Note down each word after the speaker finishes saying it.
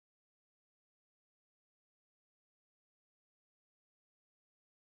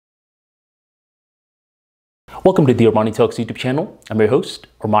Welcome to the ArmaniTalks YouTube channel. I'm your host,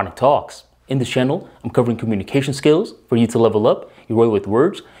 ArmaniTalks. In this channel, I'm covering communication skills for you to level up your way with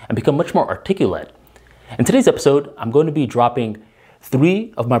words and become much more articulate. In today's episode, I'm going to be dropping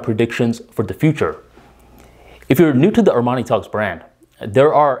 3 of my predictions for the future. If you're new to the ArmaniTalks brand,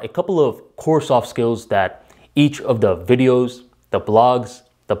 there are a couple of core soft skills that each of the videos, the blogs,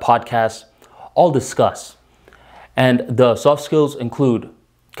 the podcasts all discuss. And the soft skills include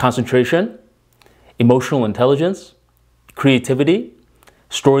concentration, emotional intelligence, creativity,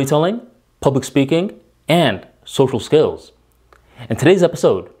 storytelling, public speaking, and social skills. In today's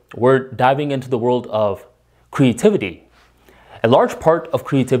episode, we're diving into the world of creativity. A large part of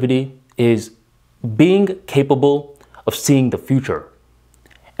creativity is being capable of seeing the future.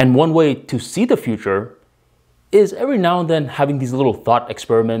 And one way to see the future is every now and then having these little thought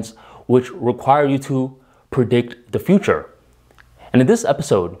experiments which require you to predict the future. And in this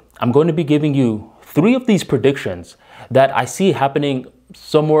episode, I'm going to be giving you 3 of these predictions that I see happening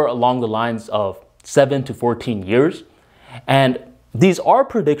somewhere along the lines of 7 to 14 years. And these are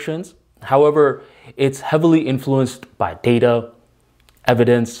predictions. However, it's heavily influenced by data,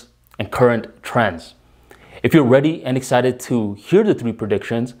 evidence, and current trends. If you're ready and excited to hear the 3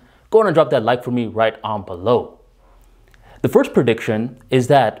 predictions, go ahead and drop that like for me right on below. The first prediction is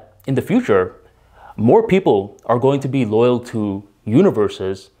that in the future, more people are going to be loyal to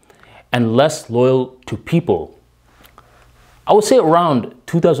universes and less loyal to people. I would say around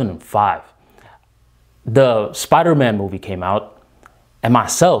 2005, the Spider-Man movie came out, and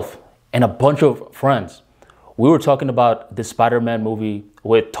myself and a bunch of friends, we were talking about the Spider-Man movie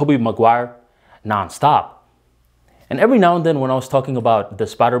with Tobey Maguire nonstop. And every now and then when I was talking about the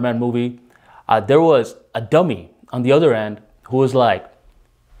Spider-Man movie, there was a dummy on the other end who was like,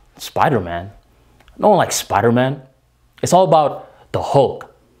 Spider-Man? No one likes Spider-Man. It's all about the Hulk.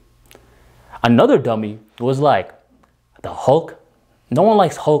 Another dummy was like, the Hulk? No one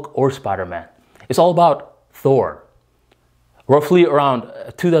likes Hulk or Spider-Man. It's all about Thor. Roughly around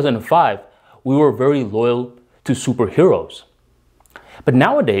 2005, we were very loyal to superheroes. But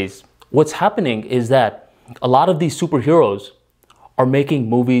nowadays, what's happening is that a lot of these superheroes are making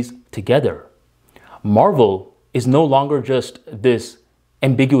movies together. Marvel is no longer just this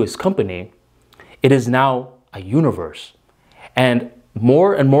ambiguous company. It is now a universe. And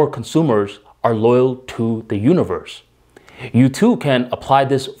more consumers are loyal to the universe. You too can apply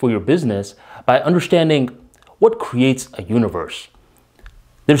this for your business by understanding what creates a universe.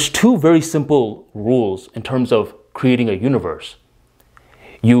 There's 2 very simple rules in terms of creating a universe.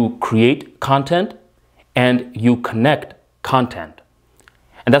 You create content and you connect content.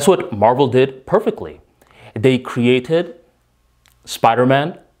 And that's what Marvel did perfectly. They created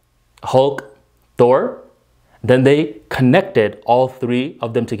Spider-Man, Hulk, Thor. Then they connected all 3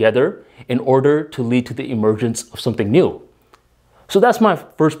 of them together in order to lead to the emergence of something new. So that's my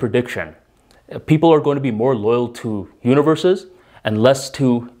first prediction. People are going to be more loyal to universes and less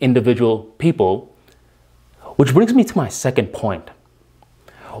to individual people. Which brings me to my second point.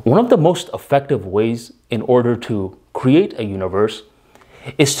 One of the most effective ways in order to create a universe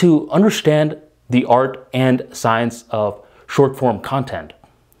is to understand the art and science of short-form content.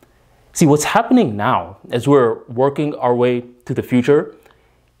 See, what's happening now as we're working our way to the future,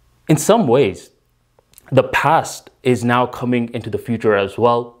 in some ways, the past is now coming into the future as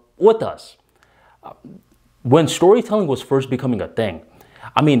well with us. When storytelling was first becoming a thing,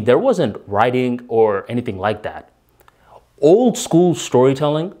 there wasn't writing or anything like that. Old school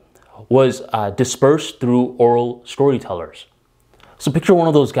storytelling was dispersed through oral storytellers. So picture one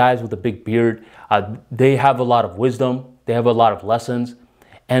of those guys with a big beard. They have a lot of wisdom. They have a lot of lessons.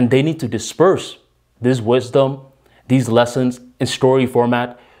 And they need to disperse this wisdom, these lessons in story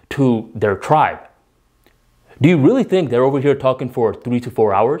format to their tribe. Do you really think they're over here talking for 3 to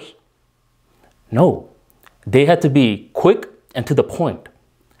 4 hours? No, they had to be quick and to the point.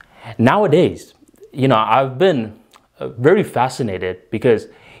 Nowadays, I've been very fascinated because,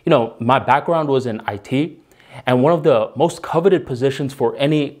 my background was in IT, and one of the most coveted positions for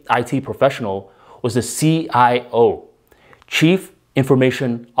any IT professional was the CIO, Chief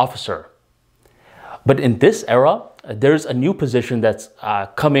Information Officer. But in this era, there's a new position that's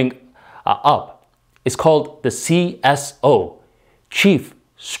coming up. It's called the CSO, Chief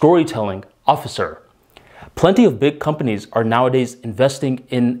Storytelling Officer. Plenty of big companies are nowadays investing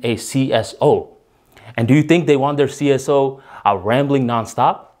in a CSO. And do you think they want their CSO rambling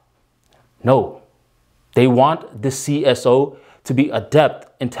nonstop? No. They want the CSO to be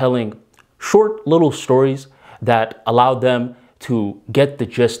adept in telling short little stories that allow them to get the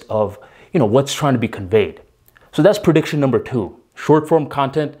gist of, what's trying to be conveyed. So that's prediction number 2. Short form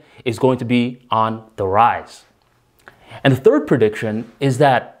content is going to be on the rise. And the third prediction is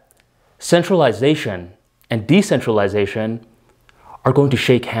that centralization and decentralization are going to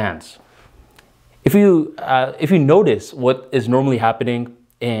shake hands. If you notice what is normally happening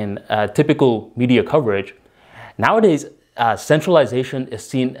in typical media coverage, nowadays centralization is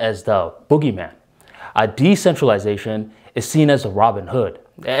seen as the boogeyman. Decentralization is seen as the Robin Hood.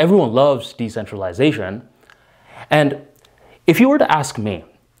 Everyone loves decentralization. And if you were to ask me,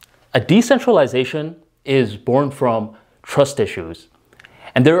 a decentralization is born from trust issues.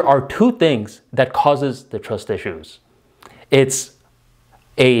 And there are two things that causes the trust issues. It's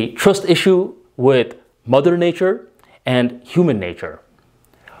a trust issue with Mother Nature and human nature.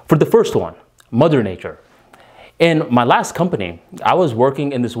 For the first one, Mother Nature. In my last company, I was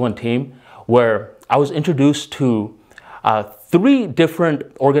working in this one team where I was introduced to 3 different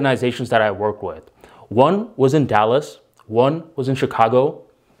organizations that I worked with. One was in Dallas, one was in Chicago,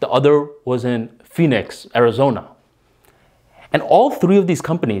 the other was in Phoenix, Arizona. And all 3 of these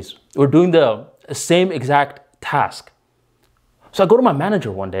companies were doing the same exact task. So I go to my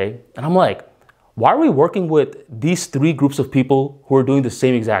manager one day and I'm like, why are we working with these 3 groups of people who are doing the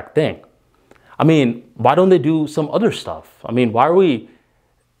same exact thing? I mean, why don't they do some other stuff? I mean,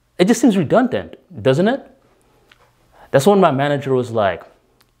 it just seems redundant, doesn't it? That's when my manager was like,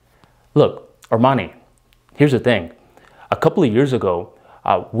 look, Armani, here's the thing. A couple of years ago,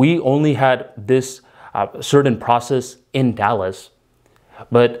 we only had this certain process in Dallas,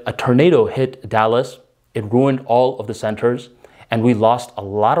 but a tornado hit Dallas. It ruined all of the centers, and we lost a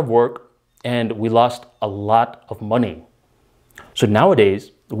lot of work and we lost a lot of money. So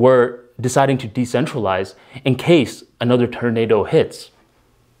nowadays, we're deciding to decentralize in case another tornado hits.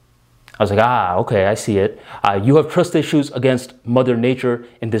 I was like, okay, I see it. You have trust issues against Mother Nature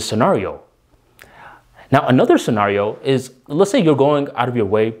in this scenario. Now, another scenario is, let's say you're going out of your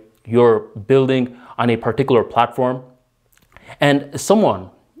way, you're building on a particular platform, and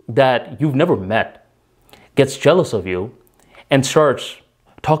someone that you've never met gets jealous of you and starts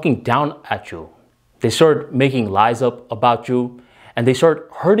talking down at you. They start making lies up about you, and they start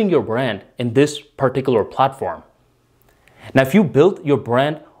hurting your brand in this particular platform. Now, if you built your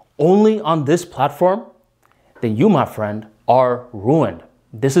brand only on this platform, then you, my friend, are ruined.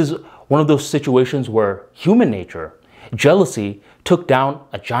 This is one of those situations where human nature, jealousy, took down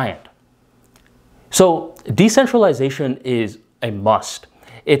a giant. So decentralization is a must.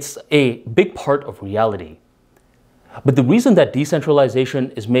 It's a big part of reality. But the reason that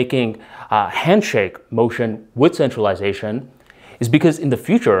decentralization is making a handshake motion with centralization is because in the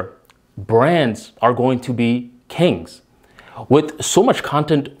future, brands are going to be kings. With so much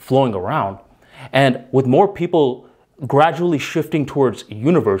content flowing around, and with more people gradually shifting towards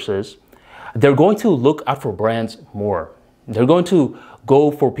universes, they're going to look out for brands more. They're going to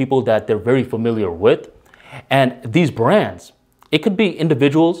go for people that they're very familiar with. And these brands, it could be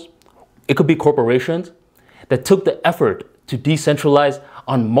individuals, it could be corporations that took the effort to decentralize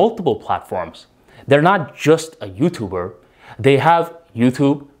on multiple platforms. They're not just a YouTuber. They have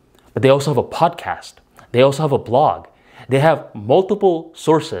YouTube, but they also have a podcast. They also have a blog. They have multiple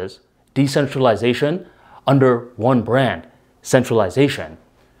sources, decentralization under one brand, centralization.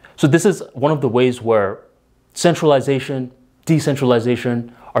 So this is one of the ways where centralization,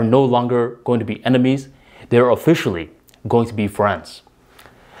 decentralization are no longer going to be enemies. They're officially going to be friends.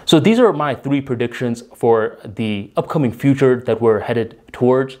 So these are my 3 predictions for the upcoming future that we're headed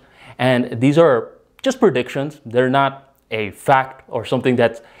towards. And these are just predictions. They're not a fact or something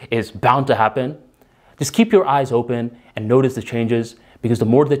that is bound to happen. Just keep your eyes open and notice the changes, because the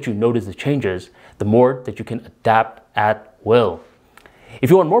more that you notice the changes, the more that you can adapt at will. If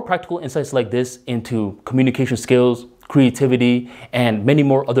you want more practical insights like this into communication skills, creativity, and many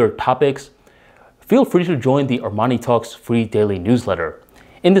more other topics, feel free to join the ArmaniTalks free daily newsletter.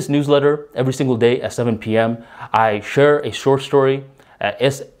 In this newsletter, every single day at 7 p.m., I share a short story,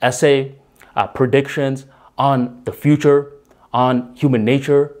 essay, predictions on the future, on human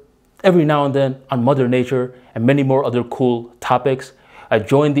nature, every now and then on Mother Nature, and many more other cool topics.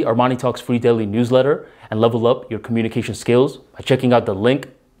 Join the ArmaniTalks free daily newsletter and level up your communication skills by checking out the link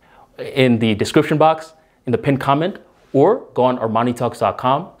in the description box, in the pinned comment, or go on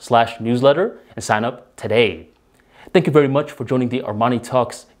ArmaniTalks.com/newsletter and sign up today. Thank you very much for joining the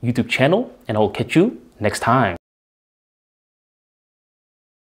ArmaniTalks YouTube channel, and I'll catch you next time.